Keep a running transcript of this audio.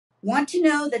Want to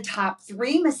know the top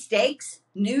 3 mistakes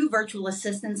new virtual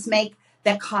assistants make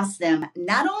that cost them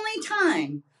not only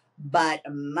time, but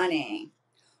money?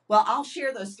 Well, I'll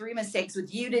share those 3 mistakes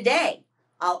with you today.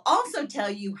 I'll also tell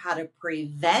you how to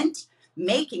prevent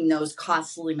making those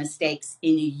costly mistakes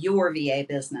in your VA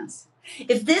business.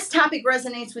 If this topic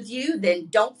resonates with you, then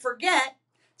don't forget,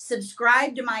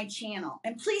 subscribe to my channel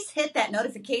and please hit that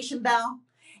notification bell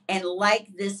and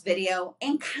like this video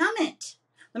and comment.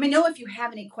 Let me know if you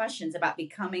have any questions about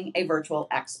becoming a virtual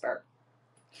expert.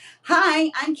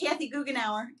 Hi, I'm Kathy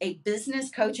Goughenour, a business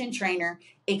coach and trainer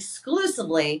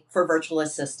exclusively for virtual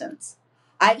assistants.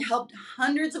 I've helped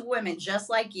hundreds of women just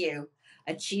like you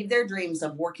achieve their dreams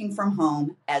of working from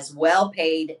home as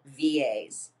well-paid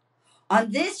VAs.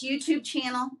 On this YouTube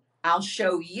channel, I'll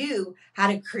show you how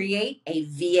to create a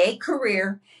VA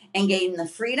career and gain the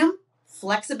freedom,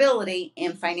 flexibility,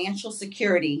 and financial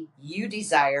security you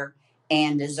desire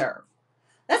and deserve.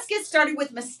 Let's get started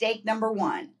with mistake number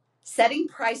 1. Setting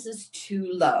prices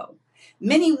too low.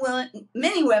 Many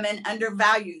women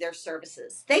undervalue their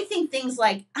services. They think things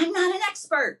like, I'm not an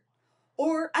expert,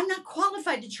 or I'm not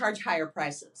qualified to charge higher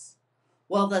prices.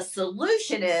 Well, the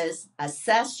solution is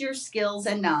assess your skills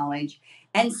and knowledge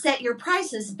and set your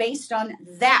prices based on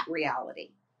that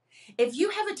reality. If you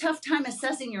have a tough time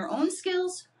assessing your own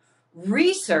skills,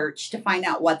 research to find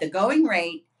out what the going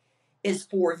rate is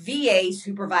for VAs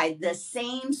who provide the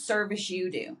same service you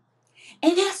do.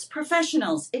 And ask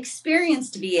professionals,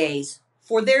 experienced VAs,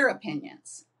 for their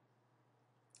opinions.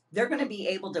 They're going to be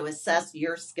able to assess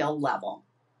your skill level.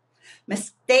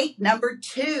 Mistake number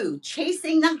 2,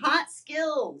 chasing the hot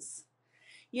skills.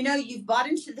 You know, you've bought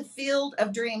into the field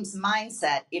of dreams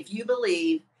mindset if you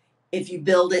believe if you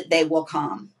build it, they will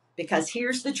come. Because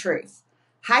here's the truth.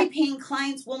 High-paying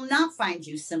clients will not find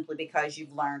you simply because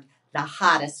you've learned the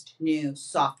hottest new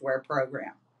software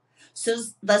program. So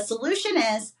the solution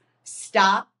is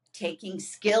stop taking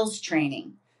skills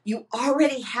training. You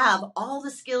already have all the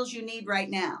skills you need right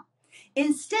now.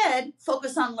 Instead,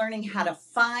 focus on learning how to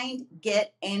find,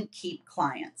 get, and keep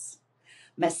clients.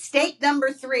 Mistake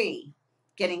number 3,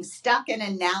 getting stuck in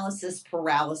analysis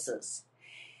paralysis.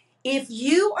 If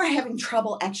you are having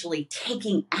trouble actually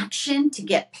taking action to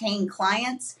get paying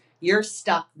clients, you're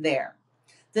stuck there.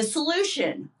 The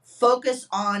solution, focus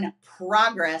on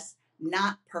progress,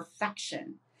 not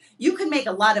perfection. You can make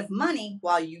a lot of money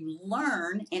while you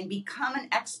learn and become an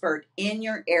expert in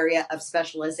your area of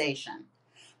specialization.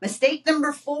 Mistake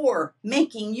number 4,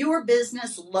 making your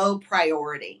business low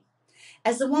priority.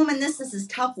 As a woman, this is a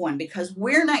tough one because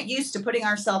we're not used to putting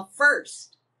ourselves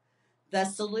first. The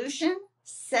solution,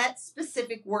 set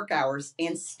specific work hours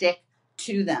and stick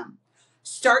to them.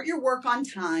 Start your work on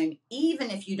time,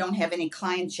 even if you don't have any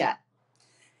clients yet.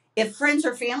 If friends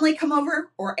or family come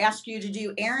over or ask you to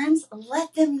do errands,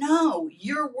 let them know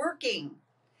you're working.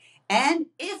 And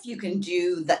if you can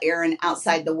do the errand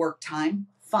outside the work time,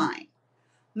 fine.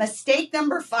 Mistake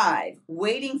number 5,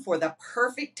 waiting for the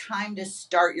perfect time to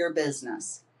start your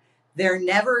business. There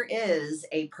never is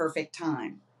a perfect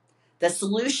time. The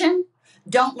solution,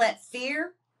 don't let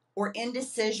fear or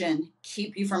indecision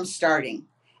keep you from starting.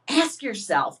 Ask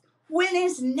yourself, when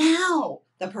is now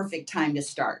the perfect time to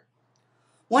start?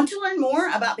 Want to learn more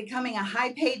about becoming a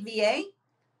high-paid VA?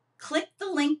 Click the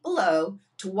link below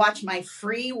to watch my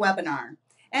free webinar.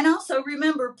 And also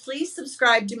remember, please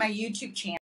subscribe to my YouTube channel.